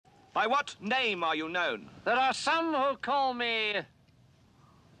By what name are you known? There are some who call me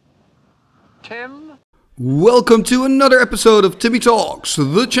Tim. Welcome to another episode of Timmy Talks,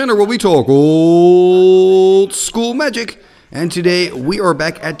 the channel where we talk old school magic. And today we are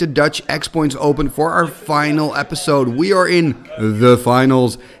back at the Dutch X Points Open for our final episode. We are in the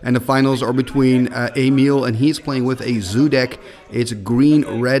finals, and the finals are between Emile, and he's playing with a zoo deck. It's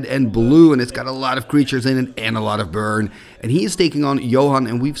green, red, and blue, and it's got a lot of creatures in it and a lot of burn. And he is taking on Johan,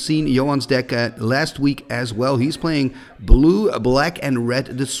 and we've seen Johan's deck last week as well. He's playing blue, black, and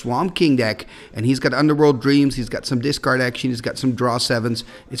red, the Swamp King deck. And he's got Underworld Dreams, he's got some discard action, he's got some draw sevens.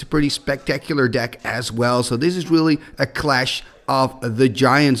 It's a pretty spectacular deck as well. So this is really a clash of the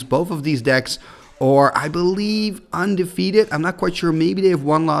giants. Both of these decks are, I believe, undefeated. I'm not quite sure. Maybe they have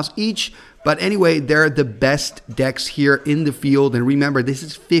one loss each. But anyway, they're the best decks here in the field. And remember, this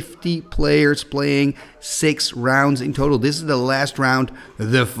is 50 players playing 6 rounds in total. This is the last round,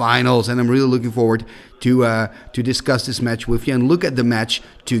 the finals. And I'm really looking forward to discuss this match with you and look at the match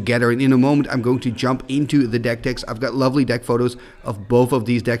together. And in a moment, I'm going to jump into the deck decks. I've got lovely deck photos of both of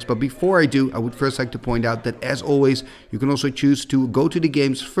these decks. But before I do, I would first like to point out that, as always, you can also choose to go to the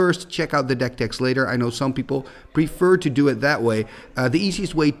games first, check out the deck decks later. I know some people prefer to do it that way. The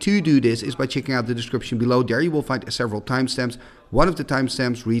easiest way to do this is by checking out the description below. There you will find several timestamps. One of the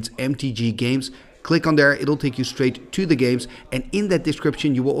timestamps reads MTG Games. Click on there, it'll take you straight to the games, and in that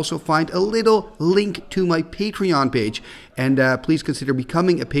description you will also find a little link to my Patreon page. And please consider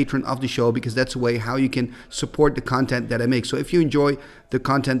becoming a patron of the show, because that's a way how you can support the content that I make. So if you enjoy the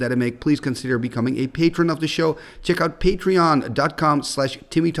content that I make, please consider becoming a patron of the show. Check out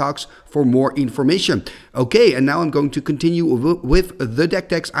patreon.com/TimmyTalks for more information. Okay, and now I'm going to continue with the deck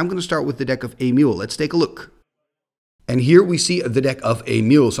decks. I'm going to start with the deck of Emile. Let's take a look. And here we see the deck of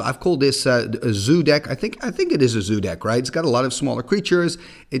Emile. So I've called this a zoo deck. I think it is a zoo deck, right? It's got a lot of smaller creatures.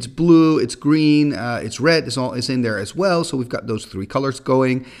 It's blue, it's green, it's red. It's in there as well. So we've got those 3 colors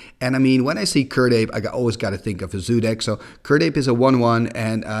going. And I mean, when I see Curdape, I always got to think of a zoo deck. So Curdape is a 1/1,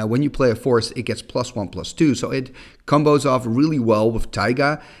 and when you play a forest, it gets +1/+2. So it combos off really well with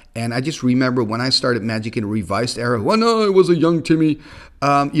Taiga. And I just remember when I started Magic in the Revised era, when I was a young Timmy,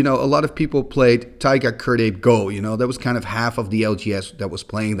 you know, a lot of people played Taiga, Curdape, Go. You know, that was kind of half of the LGS that was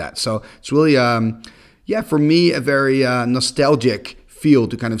playing that. So it's really, yeah, for me, a very nostalgic feel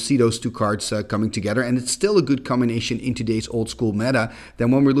to kind of see those 2 cards coming together. And it's still a good combination in today's old school meta.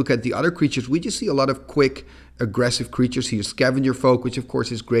 Then when we look at the other creatures, we just see a lot of quick, aggressive creatures here. Scavenger Folk, which of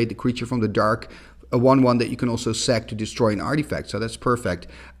course is great, the creature from the dark. A 1/1 that you can also sack to destroy an artifact, so that's perfect.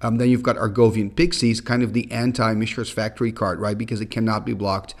 Then you've got Argovian Pixies, kind of the anti-Mishra's Factory card, right? Because it cannot be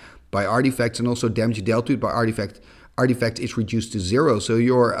blocked by artifacts, and also damage dealt to it by artifact is reduced to 0. So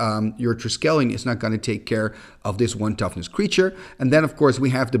your Triskelion is not going to take care of this 1 toughness creature. And then, of course,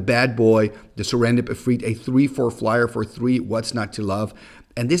 we have the bad boy, the Serendip Efreet, a 3/4 flyer for 3. What's not to love?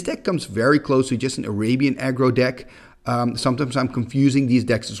 And this deck comes very close to just an Arabian aggro deck. Sometimes I'm confusing these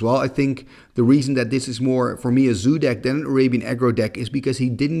decks as well. I think the reason that this is more, for me, a zoo deck than an Arabian aggro deck is because he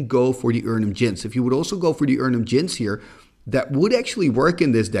didn't go for the Urnum Djinns. If you would also go for the Urnum Djinns here, that would actually work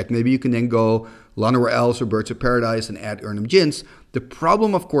in this deck. Maybe you can then go Llanowar Elves or Birds of Paradise and add Urnum Djinns. The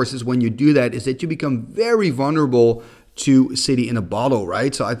problem, of course, is when you do that is that you become very vulnerable to City in a Bottle,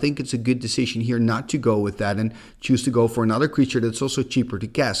 right? So I think it's a good decision here not to go with that and choose to go for another creature that's also cheaper to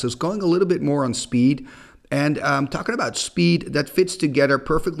cast. So it's going a little bit more on speed. And talking about speed, that fits together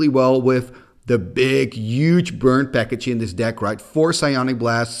perfectly well with the big, huge burn package in this deck, right? 4 Psionic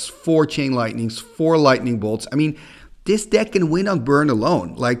Blasts, 4 Chain Lightnings, 4 Lightning Bolts. I mean, this deck can win on burn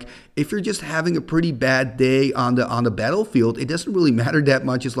alone. Like, if you're just having a pretty bad day on the battlefield, it doesn't really matter that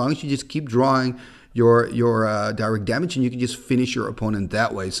much as long as you just keep drawing your direct damage, and you can just finish your opponent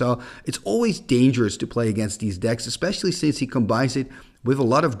that way. So it's always dangerous to play against these decks, especially since he combines it with a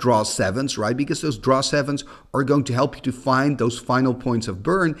lot of draw sevens, right? Because those draw sevens are going to help you to find those final points of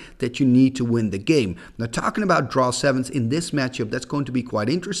burn that you need to win the game. Now, talking about draw sevens in this matchup, that's going to be quite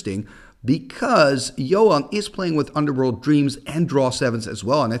interesting, because Johan is playing with Underworld Dreams and draw sevens as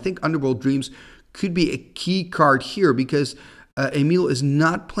well. And I think Underworld Dreams could be a key card here, because Emile is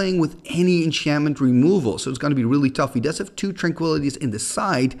not playing with any enchantment removal, so it's going to be really tough. He does have 2 Tranquilities in the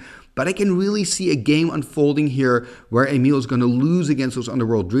side, but I can really see a game unfolding here where Emile is going to lose against those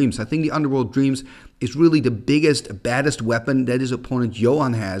Underworld Dreams. I think the Underworld Dreams is really the biggest, baddest weapon that his opponent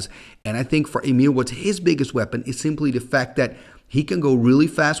Johan has. And I think for Emile, what's his biggest weapon is simply the fact that he can go really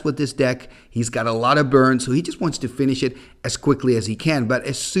fast with this deck. He's got a lot of burn, so he just wants to finish it as quickly as he can. But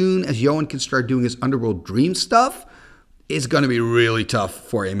as soon as Johan can start doing his Underworld Dream stuff, is going to be really tough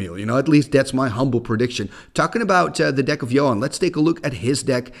for Emile. You know, at least that's my humble prediction. Talking about the deck of Johan, let's take a look at his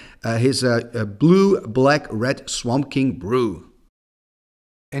deck, his blue, black, red Swamp King brew.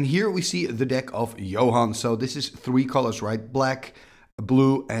 And here we see the deck of Johan. So this is 3 colors, right? Black,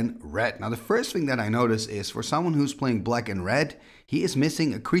 blue, and red. Now the first thing that I notice is for someone who's playing black and red, he is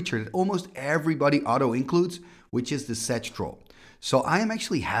missing a creature that almost everybody auto includes, which is the Sedge Troll. So I am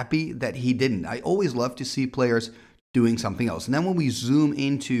actually happy that he didn't. I always love to see players doing something else. And then when we zoom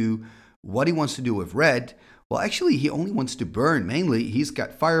into what he wants to do with red, well, actually, he only wants to burn. Mainly, he's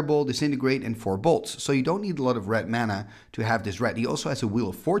got Fireball, Disintegrate, and 4 bolts. So you don't need a lot of red mana to have this red. He also has a Wheel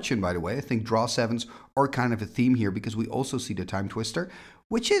of Fortune, by the way. I think draw 7s are kind of a theme here because we also see the Time Twister,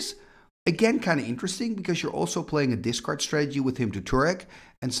 which is, again, kind of interesting because you're also playing a discard strategy with him to Turek.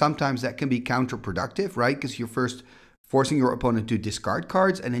 And sometimes that can be counterproductive, right? Because you're first forcing your opponent to discard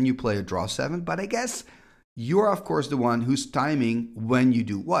cards and then you play a draw 7. But I guess you're, of course, the one who's timing when you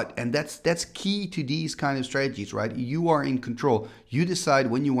do what. And that's key to these kind of strategies, right? You are in control. You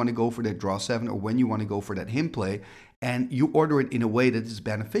decide when you want to go for that draw 7 or when you want to go for that him play. And you order it in a way that is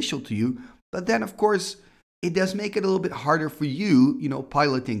beneficial to you. But then, of course, it does make it a little bit harder for you, you know,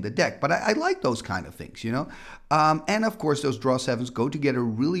 piloting the deck. But I like those kind of things, you know. And, of course, those draw 7s go together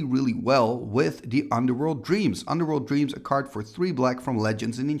really, really well with the Underworld Dreams. Underworld Dreams, a card for 3 black from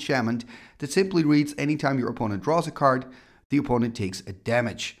Legends and Enchantment that simply reads, anytime your opponent draws a card, the opponent takes a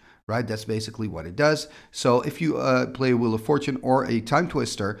damage, right? That's basically what it does. So if you play a Wheel of Fortune or a Time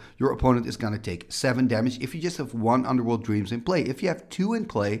Twister, your opponent is going to take 7 damage if you just have 1 Underworld Dreams in play. If you have 2 in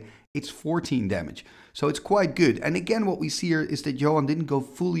play, it's 14 damage. So it's quite good. And again, what we see here is that Johan didn't go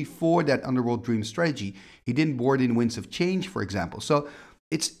fully for that Underworld Dream strategy. He didn't board in Winds of Change, for example. So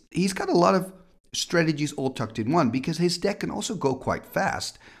he's got a lot of strategies all tucked in one because his deck can also go quite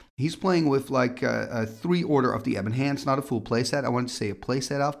fast. He's playing with like a 3 Order of the Ebon Hands, not a full playset. I wanted to say a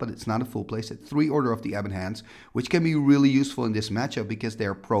playset off, but it's not a full playset. 3 Order of the Ebon Hands, which can be really useful in this matchup because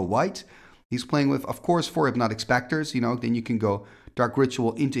they're pro-white. He's playing with, of course, 4 Hypnotic Specters. You know, then you can go Dark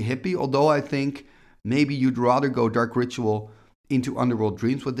Ritual into Hippie, although I think maybe you'd rather go Dark Ritual into Underworld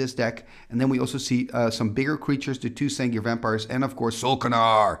Dreams with this deck. And then we also see some bigger creatures, the 2 Sengir Vampires, and of course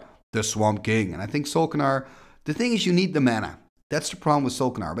Solkanar, the Swamp King. And I think Solkanar, the thing is you need the mana. That's the problem with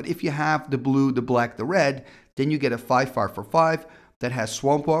Solkanar. But if you have the blue, the black, the red, then you get a 5/5 for 5 that has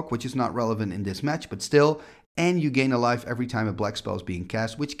Swamp Walk, which is not relevant in this match, but still. And you gain a life every time a black spell is being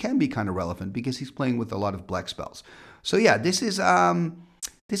cast, which can be kind of relevant because he's playing with a lot of black spells. So yeah, this is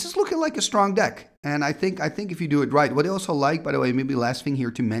looking like a strong deck. And I think if you do it right. What I also like, by the way, maybe last thing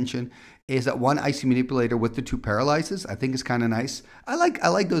here to mention is that 1 Icy Manipulator with the 2 Paralyzes. I think is kind of nice. I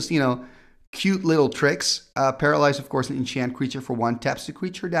like those, you know, cute little tricks. Paralyze, of course, an enchant creature for 1, taps the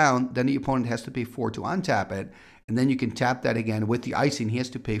creature down, then the opponent has to pay 4 to untap it, and then you can tap that again with the Icy, and he has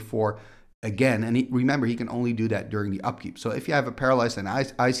to pay 4 again. And remember, he can only do that during the upkeep. So if you have a Paralyzed and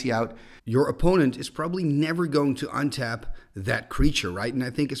Icy out, your opponent is probably never going to untap that creature, right? And I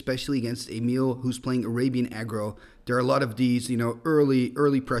think especially against Emile, who's playing Arabian aggro, there are a lot of these, you know,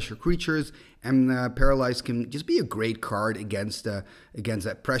 early pressure creatures, and Paralyzed can just be a great card against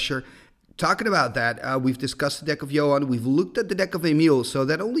that pressure. Talking about that, we've discussed the deck of Johan, we've looked at the deck of Emile, so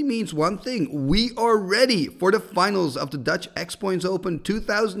that only means one thing. We are ready for the finals of the Dutch X Points Open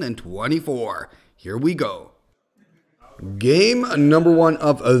 2024. Here we go. Game number 1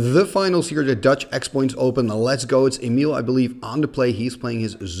 of the finals here, the Dutch X Points Open. Let's go. It's Emile, I believe, on the play. He's playing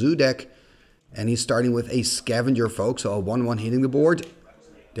his Zoo deck, and he's starting with a Scavenger, folks, so a 1/1 hitting the board.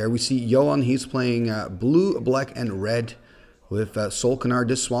 There we see Johan. He's playing blue, black, and red with Solkanar,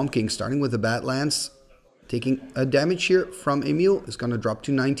 the Swamp King, starting with the Badlands. Taking a damage here from Emile. It's going to drop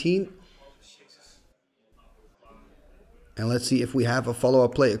to 19. And let's see if we have a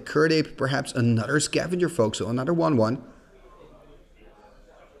follow-up play. A Curd Ape, perhaps another Scavenger, folks. So another 1/1.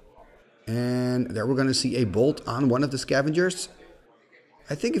 And there we're going to see a Bolt on one of the Scavengers.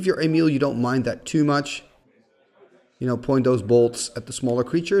 I think if you're Emile, you don't mind that too much. You know, point those bolts at the smaller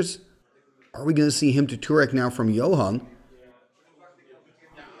creatures. Are we going to see him to Turek now from Johan?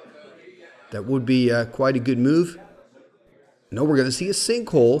 That would be quite a good move. No, we're going to see a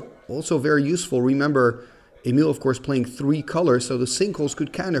Sinkhole. Also very useful. Remember, Emile, of course, playing 3 colors, so the Sinkholes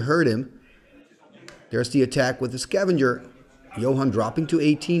could kind of hurt him. There's the attack with the Scavenger. Johan dropping to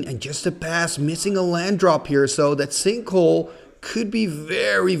 18, and just a pass, missing a land drop here. So that Sinkhole could be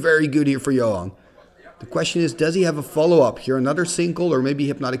very, very good here for Johan. The question is, does he have a follow-up here? Another Sinkhole or maybe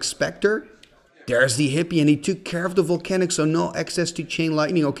Hypnotic Spectre? There's the Hippie, and he took care of the Volcanic, so no access to Chain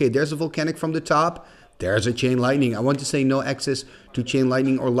Lightning. Okay, there's a Volcanic from the top. There's a Chain Lightning. I want to say no access to Chain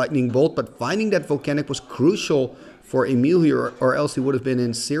Lightning or Lightning Bolt, but finding that Volcanic was crucial for Emile here, or else he would have been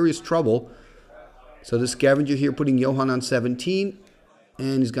in serious trouble. So the Scavenger here putting Johan on 17.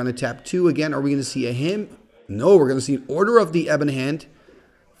 And he's going to tap 2 again. Are we going to see a him? No, we're going to see an Order of the Ebon Hand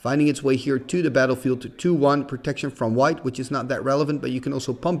finding its way here to the battlefield to 2-1. Protection from white, which is not that relevant, but you can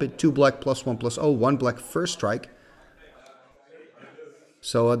also pump it 2 black +1/+0, 1 black first strike.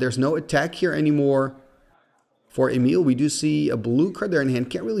 So there's no attack here anymore for Emile. We do see a blue card there in hand.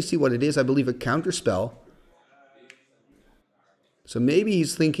 Can't really see what it is. I believe a counter spell. So maybe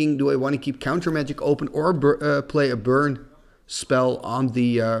he's thinking, do I want to keep counter magic open or play a burn spell on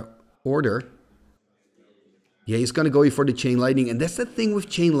the order? Yeah, he's going to go for the Chain Lightning. And that's the thing with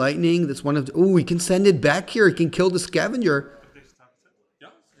Chain Lightning. That's one of the... Oh, he can send it back here. He can kill the Scavenger.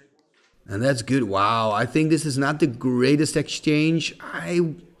 And that's good. Wow, I think this is not the greatest exchange.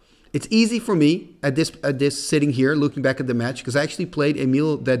 It's easy for me at this sitting here, looking back at the match, because I actually played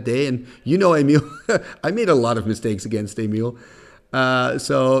Emile that day. And you know Emile, I made a lot of mistakes against Emile.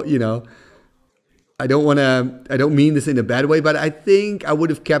 So, you know... I don't mean this in a bad way, but I think I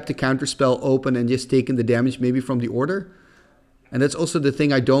would have kept the counter spell open and just taken the damage maybe from the order. And that's also the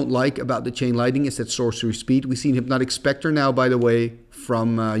thing I don't like about the Chain Lightning is that sorcery speed. We've seen Hypnotic Spectre now, by the way,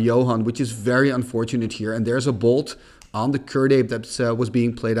 from Johan, which is very unfortunate here. And there's a bolt on the Curd Ape that was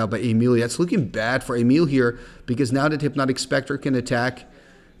being played out by Emile. It's looking bad for Emile here, because now that Hypnotic Spectre can attack,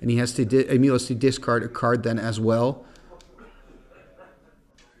 and Emile has to discard a card then as well.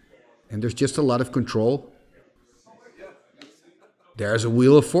 And there's just a lot of control. There's a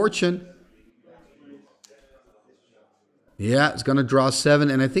Wheel of Fortune. Yeah, it's going to draw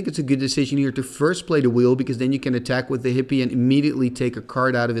 7. And I think it's a good decision here to first play the wheel, because then you can attack with the hippie and immediately take a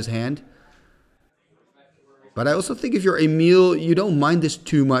card out of his hand. But I also think if you're Emile, you don't mind this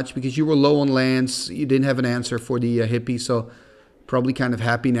too much, because you were low on lands. You didn't have an answer for the hippie. So probably kind of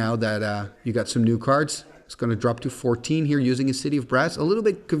happy now that you got some new cards. It's going to drop to 14 here using a City of Brass. A little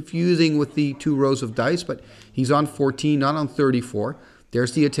bit confusing with the 2 rows of dice, but he's on 14, not on 34.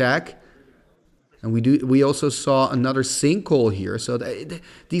 There's the attack. And we also saw another Sinkhole here. So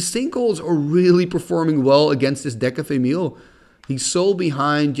these Sinkholes are really performing well against this deck of Emile. He's so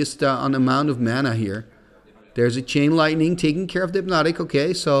behind just on amount of mana here. There's a Chain Lightning taking care of the Hypnotic.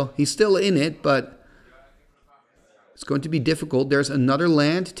 Okay, so he's still in it, but... it's going to be difficult. There's another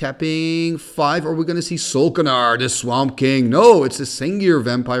land, tapping 5. Are we going to see Solkanar, the Swamp King? No, it's a Sengir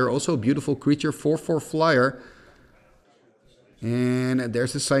Vampire, also a beautiful creature, 4/4 flyer. And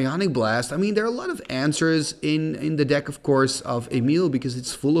there's a Psionic Blast. I mean, there are a lot of answers in the deck, of course, of Emile, because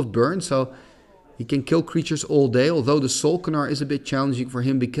it's full of burn, so he can kill creatures all day, although the Solkanar is a bit challenging for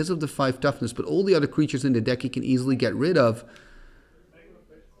him because of the 5 toughness, but all the other creatures in the deck he can easily get rid of.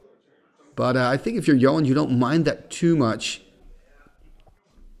 But I think if you're Johan, you don't mind that too much.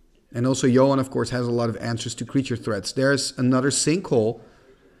 And also Johan, of course, has a lot of answers to creature threats. There's another Sinkhole.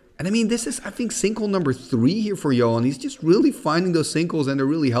 And I mean, this is, I think, Sinkhole number 3 here for Johan. He's just really finding those Sinkholes, and they're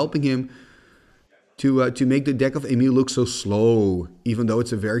really helping him to make the deck of Emile look so slow, even though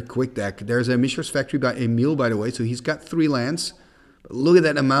it's a very quick deck. There's a Mishra's Factory by Emile, by the way, so he's got 3 lands. But look at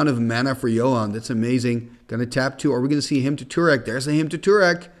that amount of mana for Johan. That's amazing. Gonna tap 2. Are we gonna see him to Turek? There's a him to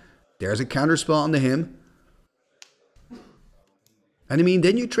Turek. There's a counterspell on the him. And I mean,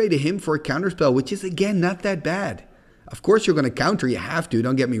 then you trade a him for a counterspell, which is, again, not that bad. Of course, you're going to counter. You have to.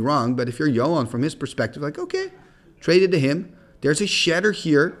 Don't get me wrong. But if you're Johan, from his perspective, like, okay, traded to him. There's a Shatter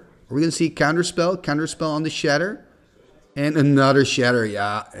here. Are we going to see a counterspell? Counterspell on the Shatter. And another Shatter.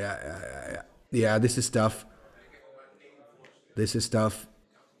 Yeah, this is tough. This is tough.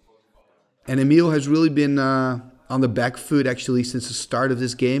 And Emile has really been on the back foot, actually, since the start of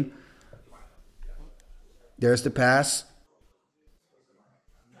this game. There's the pass.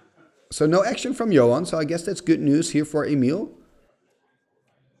 So no action from Johan, so I guess that's good news here for Emile.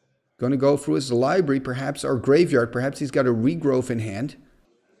 Going to go through his library, perhaps, or graveyard. Perhaps he's got a Regrowth in hand.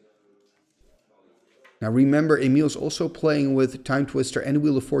 Now remember, Emile's also playing with Time Twister and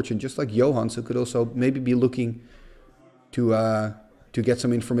Wheel of Fortune, just like Johan, so could also maybe be looking to get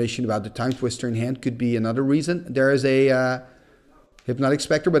some information about the Time Twister in hand. Could be another reason. There is a Hypnotic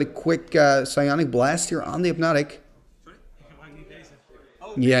Spectre, but a quick Psionic Blast here on the Hypnotic.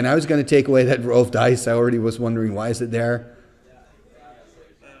 Yeah, now he's going to take away that row of dice. I already was wondering, why is it there?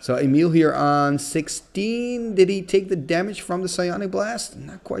 So Emile here on 16. Did he take the damage from the Psionic Blast?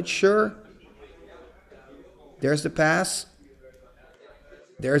 Not quite sure. There's the pass.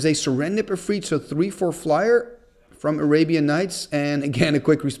 There's a Serendip Efreet, so 3/4 flyer from Arabian Nights. And again, a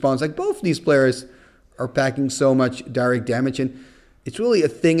quick response. Like, both of these players are packing so much direct damage. And it's really a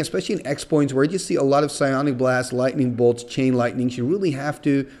thing, especially in X points, where you see a lot of Psionic Blast, Lightning Bolts, Chain Lightnings. You really have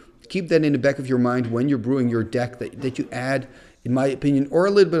to keep that in the back of your mind when you're brewing your deck, that you add, in my opinion, or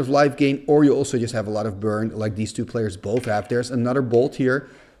a little bit of life gain, or you also just have a lot of burn, like these two players both have. There's another bolt here.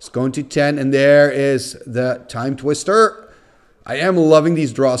 It's going to 10, and there is the Time Twister. I am loving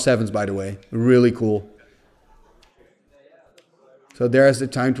these draw 7s, by the way. Really cool. So there's the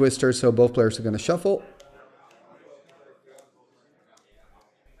Time Twister, so both players are going to shuffle.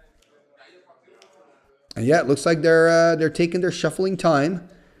 And yeah, it looks like they're taking their shuffling time.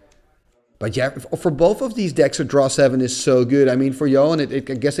 But yeah, for both of these decks, a draw 7 is so good. I mean, for Johan, I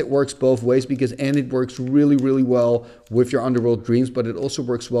guess it works both ways, because it works really, really well with your Underworld Dreams, but it also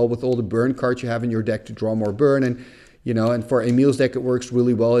works well with all the burn cards you have in your deck to draw more burn. And, you know, and for Emile's deck, it works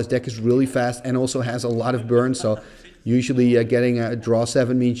really well. His deck is really fast and also has a lot of burn. So usually getting a draw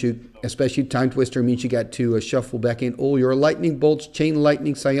 7 means you, especially Time Twister, means you get to shuffle back in all your Lightning Bolts, Chain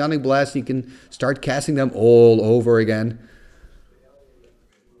Lightning, Psionic Blast. You can start casting them all over again.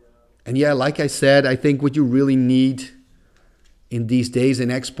 And yeah, like I said, I think what you really need in these days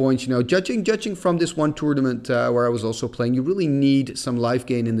and X points, you know, judging from this one tournament where I was also playing, you really need some life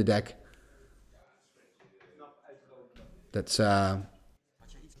gain in the deck. That's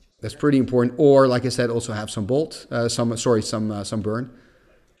pretty important. Or, like I said, also have some bolt, some burn.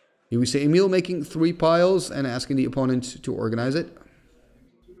 Here we see Emile making 3 piles and asking the opponent to organize it.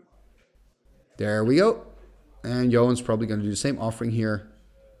 There we go. And Johan's probably going to do the same, offering here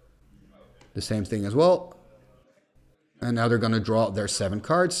the same thing as well. And now they're going to draw their 7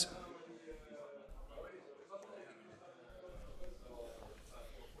 cards.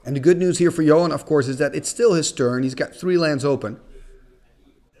 And the good news here for Johan, of course, is that it's still his turn. He's got 3 lands open.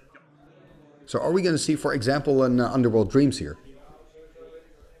 So are we going to see, for example, an Underworld Dreams here?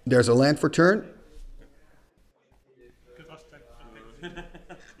 There's a land for turn.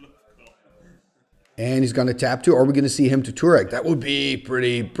 And he's going to tap 2. Are we going to see him to Turek? That would be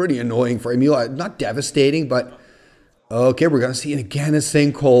pretty annoying for Emile. Not devastating, but okay, we're going to see again a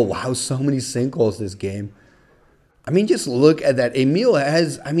sinkhole. Wow, so many sinkholes this game. I mean, just look at that. Emile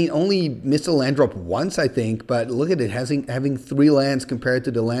has, I mean, only missed a land drop once, I think, but look at it, having 3 lands compared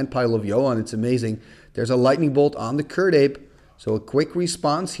to the land pile of Johan. It's amazing. There's a Lightning Bolt on the Curd Ape, so a quick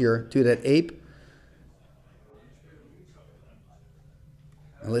response here to that ape.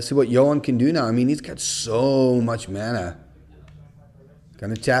 And let's see what Johan can do now. I mean, he's got so much mana.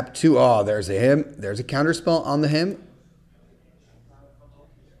 Gonna tap 2. Oh, there's a him. There's a counterspell on the him.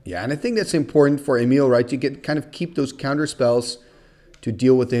 Yeah, and I think that's important for Emile, right? To kind of keep those counterspells to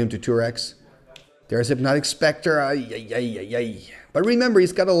deal with him to Turex. There's Hypnotic Spectre. But remember,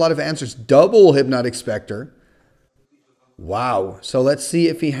 he's got a lot of answers. Double Hypnotic Spectre. Wow. So let's see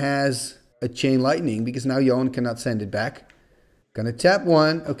if he has a Chain Lightning, because now Johan cannot send it back. Gonna tap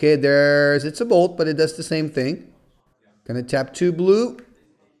 1. Okay, it's a bolt, but it does the same thing. Gonna tap 2 blue.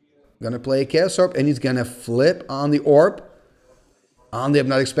 Gonna play a Chaos Orb, and he's gonna flip on the orb. On the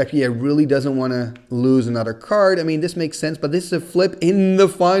Hypnotic Spectre, he really doesn't want to lose another card. I mean, this makes sense, but this is a flip in the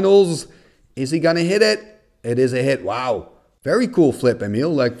finals. Is he gonna hit it? It is a hit. Wow. Very cool flip,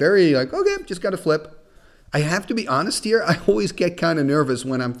 Emile. Okay, just gotta flip. I have to be honest here, I always get kind of nervous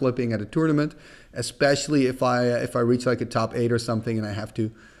when I'm flipping at a tournament, especially if I reach like a top 8 or something and I have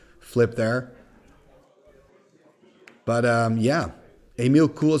to flip there. But yeah, Emile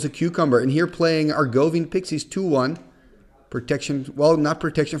cool as a cucumber. And here playing Argovian Pixies 2-1. Protection, well, not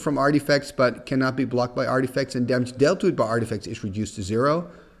protection from artifacts, but cannot be blocked by artifacts, and damage dealt to it by artifacts is reduced to 0.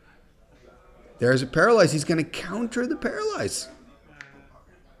 There's a Paralyze. He's going to counter the Paralyze.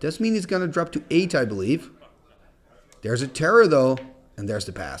 Does mean he's going to drop to 8, I believe. There's a Terror, though, and there's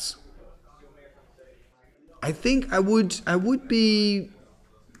the pass. I think I would be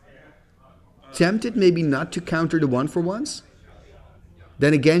tempted maybe not to counter the 1-for-1s.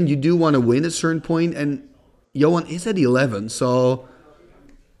 Then again, you do want to win at a certain point, and Johan is at 11, so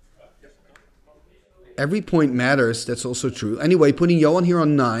every point matters. That's also true. Anyway, putting Johan here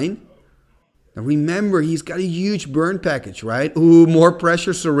on 9. Now remember, he's got a huge burn package, right? Ooh, more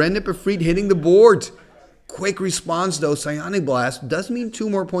pressure. Serendip Efreet hitting the board. Quick response, though. Psionic Blast does mean 2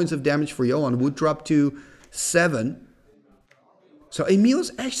 more points of damage for Johan. Would drop to 7. So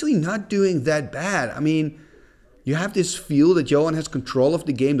Emile's actually not doing that bad. I mean, you have this feel that Johan has control of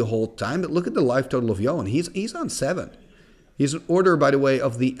the game the whole time, but look at the life total of Johan. He's on 7. He's an order, by the way,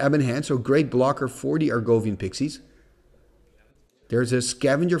 of the Ebon Hand, so great blocker for the Argovian Pixies. There's a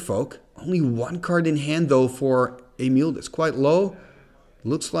Scavenger Folk. Only 1 card in hand, though, for Emile. That's quite low.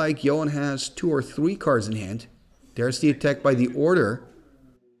 Looks like Johan has 2 or 3 cards in hand. There's the attack by the order.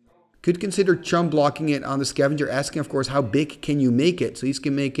 Could consider chump blocking it on the Scavenger, asking, of course, how big can you make it? So he's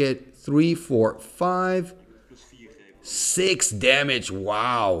can make it 3, 4, 5... 6 damage.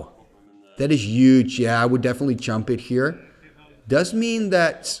 Wow. That is huge. Yeah, I would definitely jump it here. Does mean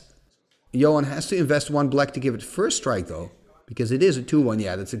that Johan has to invest 1 black to give it first strike, though. Because it is a 2-1.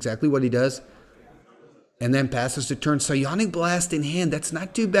 Yeah, that's exactly what he does. And then passes the turn. Psionic Blast in hand. That's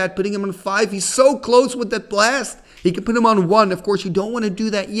not too bad. Putting him on 5. He's so close with that blast. He can put him on 1. Of course, you don't want to do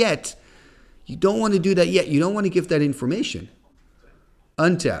that yet. You don't want to do that yet. You don't want to give that information.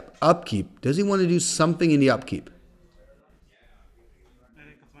 Untap. Upkeep. Does he want to do something in the upkeep?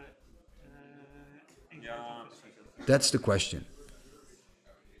 That's the question.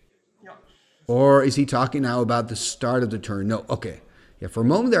 Or is he talking now about the start of the turn? No. Okay. Yeah, for a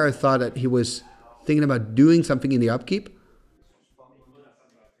moment there I thought that he was thinking about doing something in the upkeep.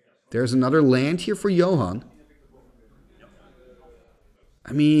 There's another land here for Johan.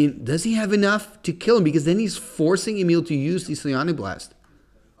 I mean, does he have enough to kill him? Because then he's forcing Emile to use the Psionic Blast.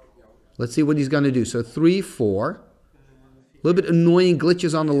 Let's see what he's going to do. So 3, 4. A little bit annoying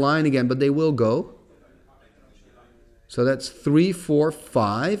glitches on the line again, but they will go. So that's 3, 4,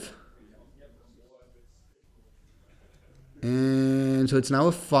 5. And so it's now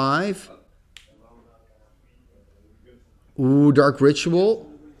a 5. Ooh, Dark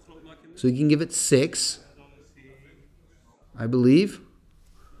Ritual. So you can give it 6. I believe.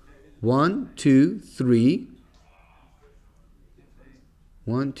 1, 2, 3.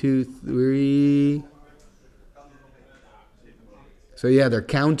 1, 2, 3. So yeah, they're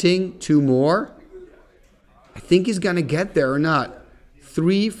counting. 2 more. I think he's going to get there or not.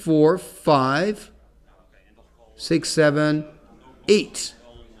 3, 4, 5, 6, 7, 8.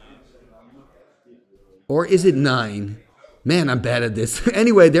 Or is it 9? Man, I'm bad at this.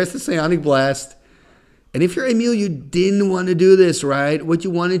 Anyway, there's the Psionic Blast. And if you're Emile, you didn't want to do this, right? What you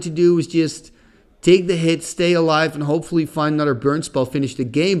wanted to do was just take the hit, stay alive, and hopefully find another burn spell, finish the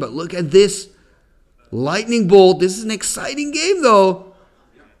game. But look at this. Lightning Bolt. This is an exciting game, though.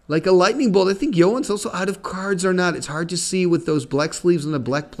 Like a Lightning Bolt. I think Johan's also out of cards or not. It's hard to see with those black sleeves and the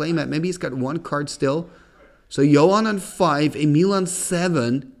black playmat. Maybe he's got 1 card still. So Johan on 5, Emile on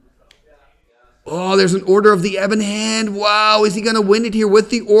 7. Oh, there's an Order of the Ebon Hand. Wow, is he going to win it here with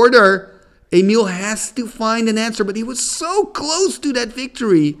the Order? Emile has to find an answer, but he was so close to that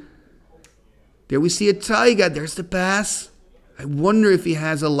victory. There we see a Taiga. There's the pass. I wonder if he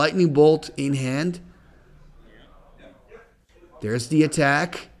has a Lightning Bolt in hand. There's the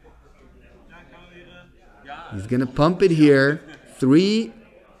attack. He's going to pump it here. 3,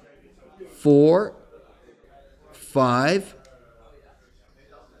 4, 5,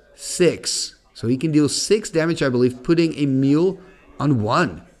 6. So he can deal 6 damage, I believe, putting Emile on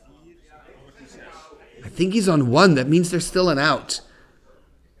 1. I think he's on 1. That means there's still an out.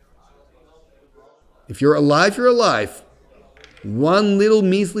 If you're alive, you're alive. 1 little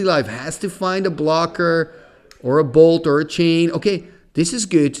measly life. Has to find a blocker or a bolt or a chain. Okay, this is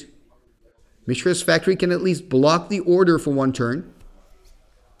good. Mishra's Factory can at least block the Order for 1 turn.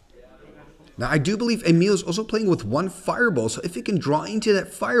 Now, I do believe Emile is also playing with 1 Fireball. So if he can draw into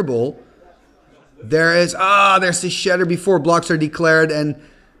that Fireball, there's the Shatter before blocks are declared. And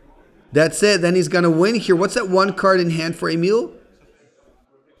that's it. Then he's going to win here. What's that 1 card in hand for Emile?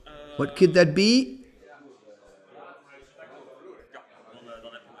 What could that be?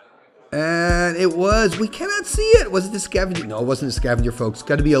 And it was, we cannot see it. Was it the Scavenger? No, it wasn't the Scavenger, folks. It's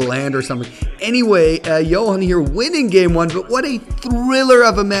got to be a land or something. Anyway, Johan here winning game 1. But what a thriller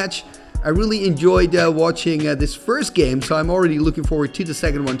of a match. I really enjoyed watching this first game. So I'm already looking forward to the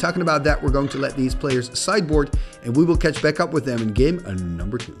second one. Talking about that, we're going to let these players sideboard. And we will catch back up with them in game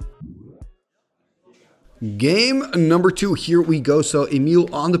number 2. Game number 2. Here we go. So Emile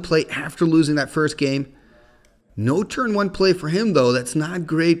on the play after losing that first game. No turn 1 play for him, though. That's not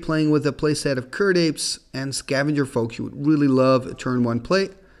great playing with a playset of Curd Apes and Scavenger, folks. You would really love a turn 1 play.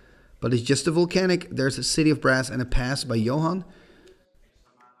 But it's just a Volcanic. There's a City of Brass and a pass by Johan.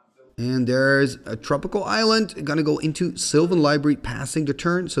 And there's a Tropical Island. Going to go into Sylvan Library, passing the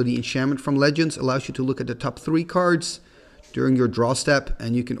turn. So the enchantment from Legends allows you to look at the top 3 cards during your draw step.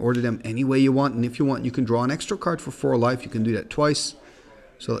 And you can order them any way you want. And if you want, you can draw an extra card for 4 life. You can do that twice.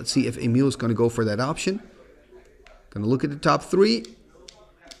 So let's see if Emile is going to go for that option. Going to look at the top 3.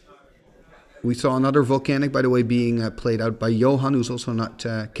 We saw another Volcanic, by the way, being played out by Johan, who's also not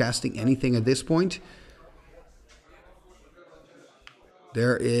casting anything at this point.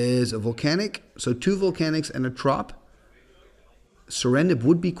 There is a Volcanic. So 2 Volcanics and a Trop. Serendip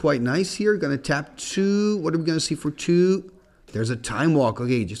would be quite nice here. Going to tap 2. What are we going to see for 2? There's a Time Walk.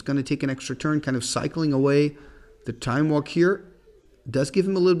 Okay, just going to take an extra turn, kind of cycling away the Time Walk here. Does give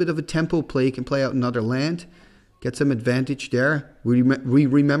him a little bit of a tempo play. He can play out another land. Get some advantage there. We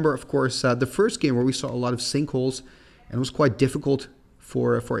remember, of course, the first game where we saw a lot of sinkholes. And it was quite difficult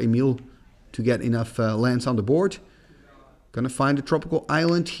for Emile to get enough lands on the board. Gonna find a tropical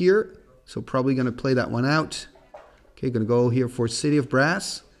island here. So probably gonna play that one out. Okay, gonna go here for City of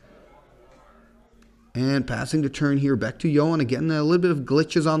Brass. And passing the turn here back to Johan. Again, a little bit of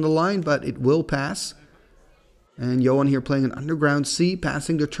glitches on the line, but it will pass. And Johan here playing an Underground Sea,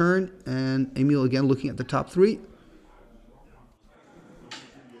 passing the turn. And Emile again looking at the top 3.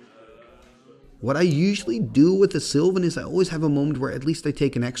 What I usually do with the Sylvan is I always have a moment where at least I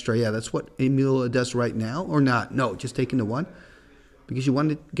take an extra. Yeah, that's what Emile does right now. Or not. No, just taking the 1. Because you want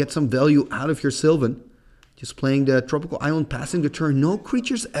to get some value out of your Sylvan. Just playing the Tropical Island, passing the turn. No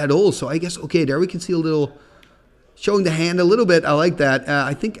creatures at all. So I guess, okay, there we can see a little... Showing the hand a little bit. I like that.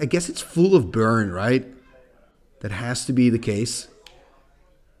 I guess it's full of burn, right? That has to be the case.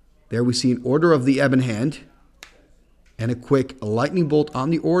 There we see an Order of the Ebon Hand. And a quick Lightning Bolt on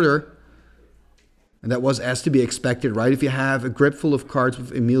the order. And that was as to be expected, right? If you have a grip full of cards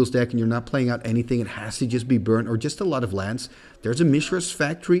with Emile's deck and you're not playing out anything, it has to just be burn or just a lot of lands. There's a Mishra's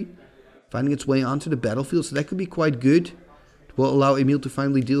Factory finding its way onto the battlefield, so that could be quite good. It will allow Emile to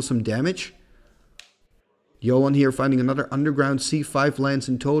finally deal some damage. Johan here finding another Underground Sea, 5 lands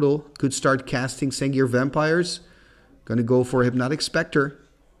in total. Could start casting Sengir Vampires. Gonna go for a Hypnotic Spectre.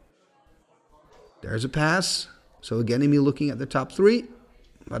 There's a pass. So again, Emile looking at the top 3.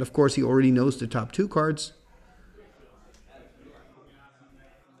 But of course, he already knows the top 2 cards.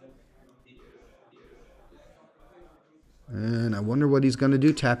 And I wonder what he's going to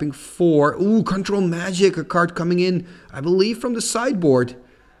do. Tapping 4. Ooh, Control Magic, a card coming in, I believe, from the sideboard.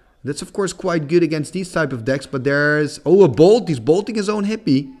 That's, of course, quite good against these type of decks. But there's... Oh, a Bolt. He's bolting his own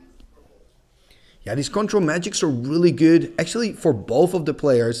Hippie. Yeah, these Control Magics are really good, actually, for both of the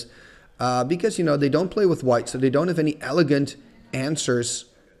players. Because, you know, they don't play with white, so they don't have any elegant answers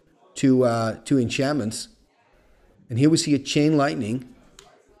to enchantments. And here we see a Chain Lightning.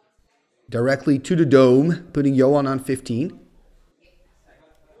 Directly to the dome, putting Johan on 15.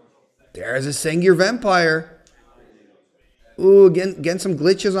 There's a Sengir Vampire. Ooh, again some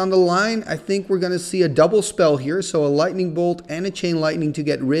glitches on the line. I think we're going to see a double spell here. So a Lightning Bolt and a Chain Lightning to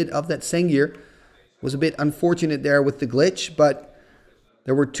get rid of that Sengir. Was a bit unfortunate there with the glitch, but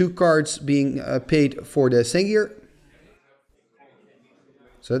there were 2 cards being paid for the Sengir.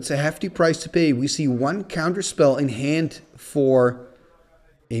 So that's a hefty price to pay. We see 1 counter spell in hand for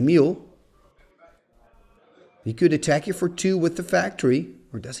Emile. He could attack you for 2 with the factory.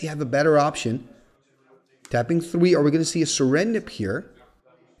 Or does he have a better option? Tapping 3. Are we going to see a Serendip here?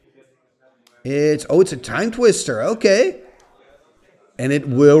 It's a Time Twister. Okay. And it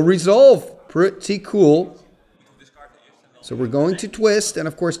will resolve. Pretty cool. So we're going to twist. And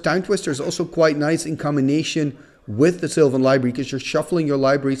of course, Time Twister is also quite nice in combination with the Sylvan Library. Because you're shuffling your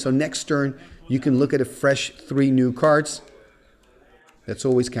library. So next turn, you can look at a fresh 3 new cards. That's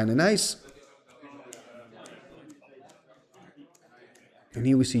always kind of nice. And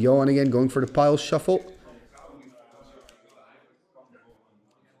here we see Johan again going for the pile shuffle.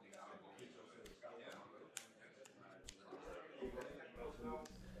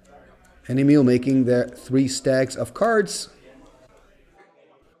 And Emile making their 3 stacks of cards.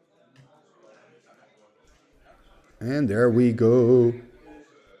 And there we go.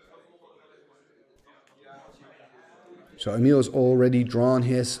 So Emile has already drawn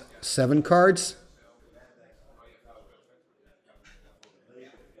his 7 cards.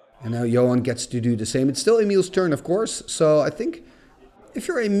 And now Johan gets to do the same. It's still Emile's turn, of course. So I think if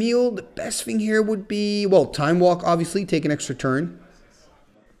you're Emile, the best thing here would be, well, Time Walk, obviously, take an extra turn.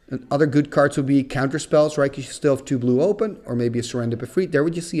 And other good cards would be counter spells, right? Because you still have 2 blue open, or maybe a Serendip Efreet. There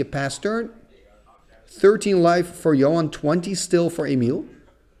would you see a pass turn. 13 life for Johan, 20 still for Emile.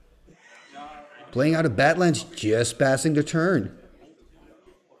 Playing out of Badlands, just passing the turn.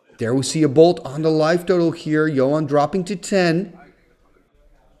 There we see a Bolt on the life total here. Johan dropping to 10.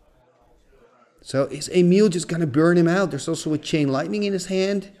 So is Emile just going to burn him out? There's also a Chain Lightning in his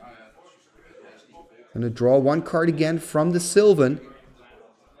hand. Going to draw 1 card again from the Sylvan.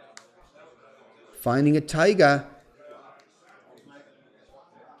 Finding a Taiga.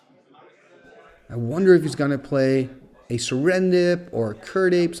 I wonder if he's going to play a Serendip or a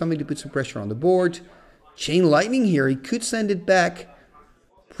Curdape, something to put some pressure on the board. Chain Lightning here. He could send it back.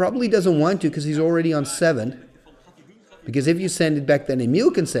 Probably doesn't want to because he's already on 7. Because if you send it back, then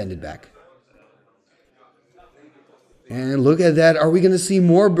Emile can send it back. And look at that. Are we going to see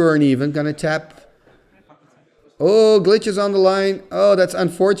more burn even? Going to tap. Oh, glitches on the line. Oh, that's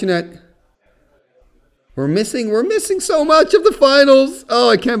unfortunate. We're missing so much of the finals. Oh,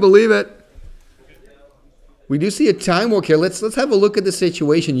 I can't believe it. We do see a Time Walk here. Let's have a look at the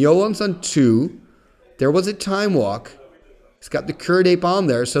situation. Johan's on 2. There was a Time Walk. He's got the Curd Ape on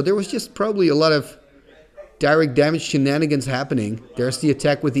there, so there was just probably a lot of direct damage shenanigans happening. There's the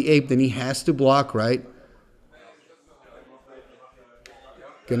attack with the ape, then he has to block, right?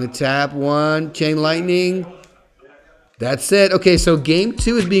 Gonna tap one, Chain Lightning. That's it. Okay, so game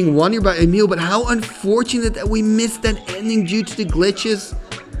 2 is being won here by Emile, but how unfortunate that we missed that ending due to the glitches.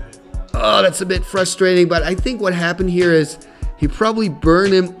 Oh, that's a bit frustrating, but I think what happened here is he probably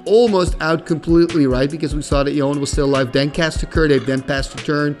burned him almost out completely, right? Because we saw that Johan was still alive, then cast to Curd Ape, then passed the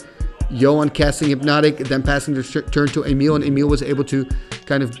turn. Johan casting Hypnotic, then passing the turn to Emile, and Emile was able to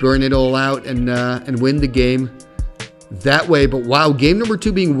kind of burn it all out and win the game that way. But wow, game number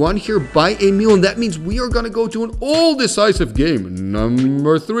 2 being won here by Emile, and that means we are going to go to an all-decisive game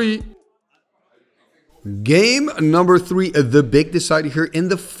number 3. Game number 3, the big decider here in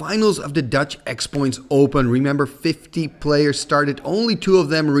the finals of the Dutch X Points Open. Remember, 50 players started, only 2 of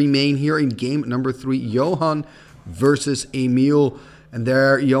them remain here in game number 3, Johan versus Emile. And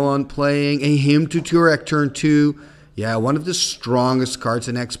there, Johan playing a Hymn to Turek turn 2. Yeah, one of the strongest cards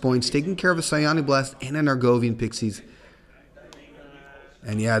in X Points, taking care of a Psionic Blast and an Argovian Pixies.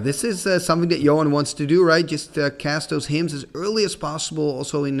 And yeah, this is something that Johan wants to do, right? Just cast those hymns as early as possible,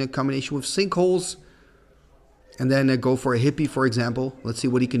 also in combination with Sinkholes. And then go for a Hippie, for example. Let's see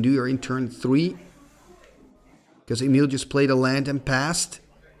what he can do here in turn 3. Because Emile just played a land and passed.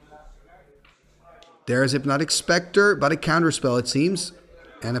 There's Hypnotic Spectre, but a counterspell, it seems.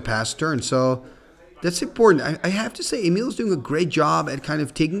 And a pass turn. So that's important. I have to say, Emile's doing a great job at kind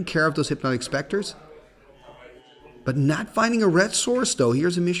of taking care of those Hypnotic Spectres. But not finding a red source, though.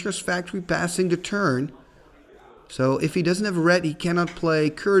 Here's a Mishra's Factory passing the turn. So if he doesn't have a red, he cannot play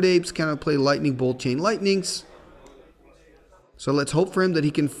Curd Apes, cannot play Lightning Bolt, Chain Lightnings. So let's hope for him that he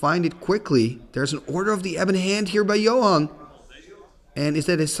can find it quickly. There's an Order of the Ebon Hand here by Johan. And is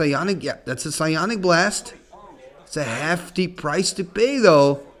that a Psionic? Yeah, that's a Psionic Blast. It's a hefty price to pay,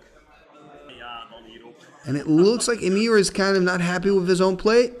 though. And it looks like Emile is kind of not happy with his own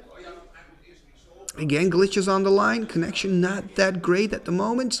play. Again, glitches on the line. Connection not that great at the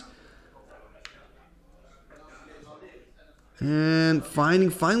moment. And finding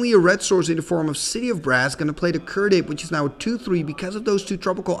finally a red source in the form of City of Brass. Going to play the Curd Ape, which is now a 2-3 because of those 2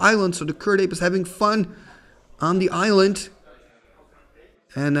 tropical islands. So the Curd Ape is having fun on the island.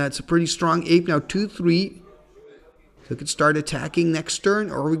 And it's a pretty strong ape now, 2-3. So it could start attacking next turn.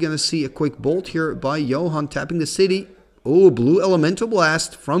 Or are we going to see a quick bolt here by Johan tapping the city? Oh, blue Elemental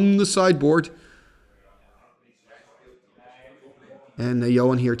Blast from the sideboard. And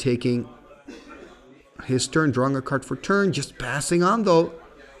Johan here taking his turn, drawing a card for turn. Just passing on, though.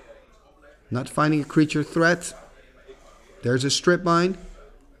 Not finding a creature threat. There's a Strip Mine.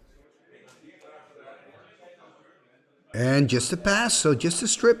 And just a pass, so just a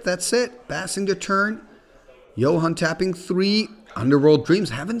strip, that's it. Passing the turn. Johan tapping 3. Underworld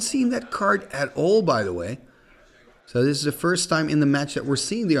Dreams. Haven't seen that card at all, by the way. So this is the first time in the match that we're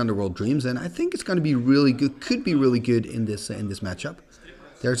seeing the Underworld Dreams, and I think it's going to be really good. Could be really good in this matchup.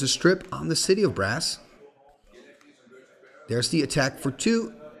 There's a strip on the City of Brass. There's the attack for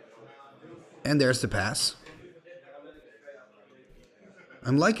 2. And there's the pass.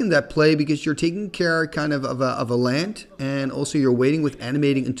 I'm liking that play because you're taking care kind of a land, and also you're waiting with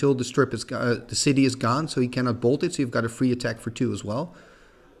animating until the strip is the city is gone, so he cannot bolt it. So you've got a free attack for 2 as well.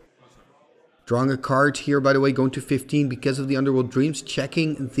 Drawing a card here, by the way, going to 15 because of the Underworld Dreams.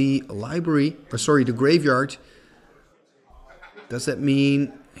 Checking the library, or sorry, the graveyard. Does that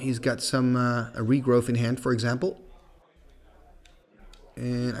mean he's got some a regrowth in hand, for example?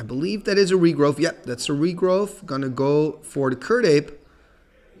 And I believe that is a regrowth. Yep, that's a regrowth. Gonna go for the Curd Ape.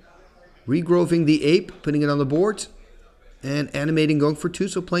 Regrowing the ape, putting it on the board, and animating, going for 2,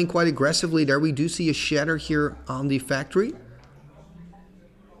 so playing quite aggressively there. We do see a shatter here on the factory.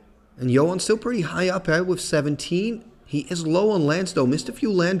 And Johan's still pretty high up with 17. He is low on lands, though. Missed a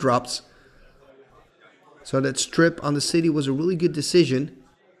few land drops. So that strip on the city was a really good decision.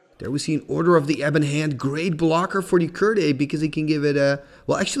 There we see an Order of the Ebon Hand. Great blocker for the Curd Ape because he can give it a...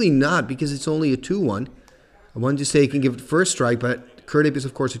 Well, actually not, because it's only a 2-1. I wanted to say he can give it first strike, but... Curd Ape is,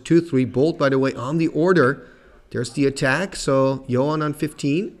 of course, a 2-3. Bolt, by the way, on the order. There's the attack. So, Johan on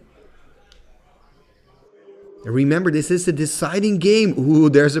 15. And remember, this is a deciding game. Ooh,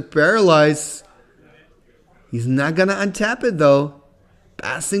 there's a Paralyze. He's not going to untap it, though.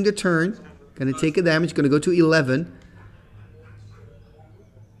 Passing the turn. Going to take a damage. Going to go to 11.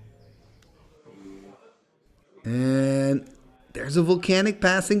 And there's a Volcanic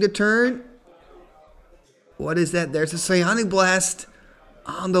passing the turn. What is that? There's a Psionic Blast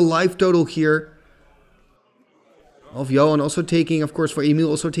on the life total here of Johan, also taking, of course, for Emile,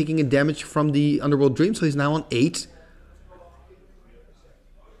 also taking a damage from the Underworld Dream, so he's now on 8.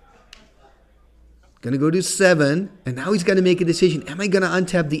 Gonna go to 7, and now he's gonna make a decision. Am I gonna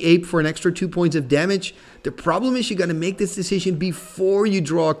untap the ape for an extra 2 points of damage? The problem is you gotta make this decision before you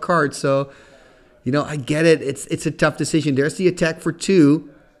draw a card. So, you know, I get it. It's a tough decision. There's the attack for 2.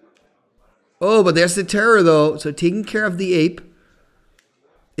 Oh, but there's the terror though. So taking care of the ape.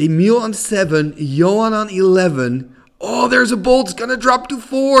 Emile on 7, Johan on 11. Oh, there's a bolt. It's gonna drop to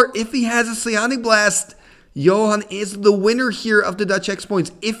 4. If he has a Psionic Blast, Johan is the winner here of the Dutch X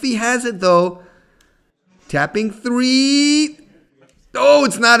points. If he has it though, tapping 3. Oh,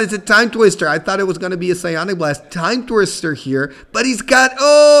 it's not. It's a Time Twister. I thought it was going to be a Psionic Blast. Time Twister here. But he's got...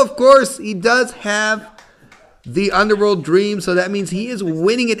 Oh, of course. He does have the Underworld Dream. So that means he is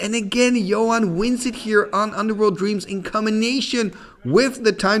winning it. And again, Johan wins it here on Underworld Dreams in combination with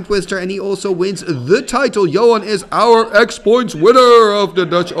the Time Twister. And he also wins the title. Johan is our X Points winner of the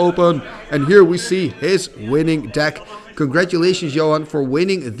Dutch Open. And here we see his winning deck. Congratulations, Johan, for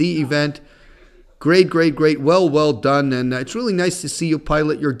winning the event. Great, great, great. Well done. And it's really nice to see you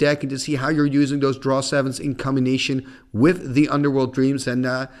pilot your deck and to see how you're using those draw 7s in combination with the Underworld Dreams. And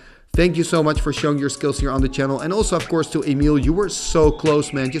thank you so much for showing your skills here on the channel. And also, of course, to Emile. You were so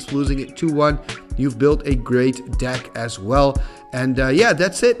close, man. Just losing it 2-1. You've built a great deck as well. And yeah,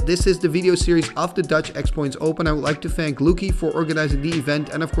 that's it. This is the video series of the Dutch X Points Open. I would like to thank Luki for organizing the event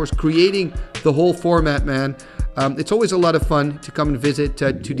and, of course, creating the whole format, man. It's always a lot of fun to come and visit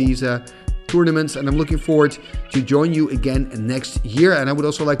to these tournaments, and I'm looking forward to join you again next year. And I would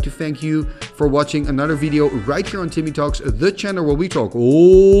also like to thank you for watching another video right here on Timmy Talks, the channel where we talk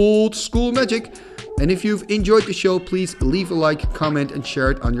old school magic. And if you've enjoyed the show, please leave a like, comment, and share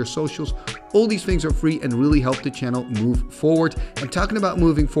it on your socials. All these things are free and really help the channel move forward. And talking about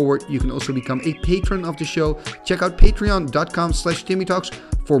moving forward, you can also become a patron of the show. Check out patreon.com/TimmyTalks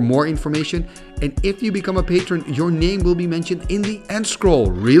for more information. And if you become a patron, your name will be mentioned in the end scroll.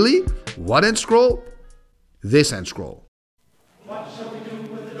 Really? What end scroll? This end scroll. What shall we do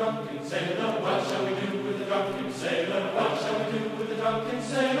with the drunken sailor? What shall we do with the drunken sailor? What shall we do with the drunken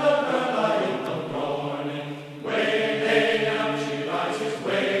sailor? Early in the morning, way hey and up she rises,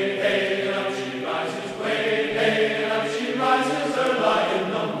 way hey and up she rises, way hey and up she rises, early in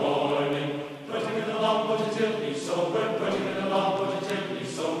the morning. Putting in the longboat until he's sober, putting in the longboat until he's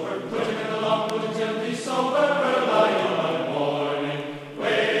sober, putting in the longboat until he's sober, early in the morning.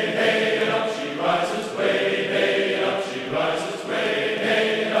 Way hey and up she rises, way hey and up she rises, way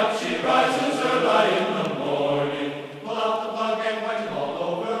hey and up she rises, early in the morning. Pull out the plug and wet him all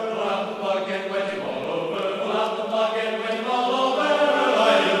over, pull out the plug and wet him all over, pull out the plug and wet him all over,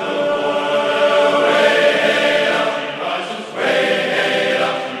 early in the morning. Way hey and up she rises, way hey and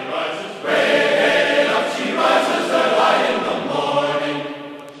up she rises, way hey and up she rises, early in the morning.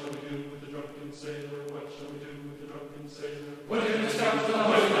 What shall we do with the drunken sailor? What shall we do with the drunken sailor? Put him in the scouts to the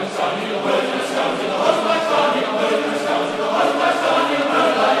host my son, he'll put him in the scouts to the host my son, he'll put him in the scouts to the host my son, he'll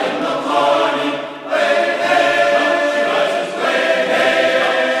early in the morning. Way hey up she rises, way hey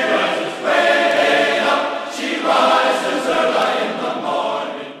up she rises, way hey up she rises, early in the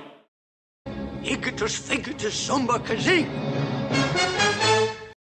morning. Icketus, ficketus, sumba, kazee.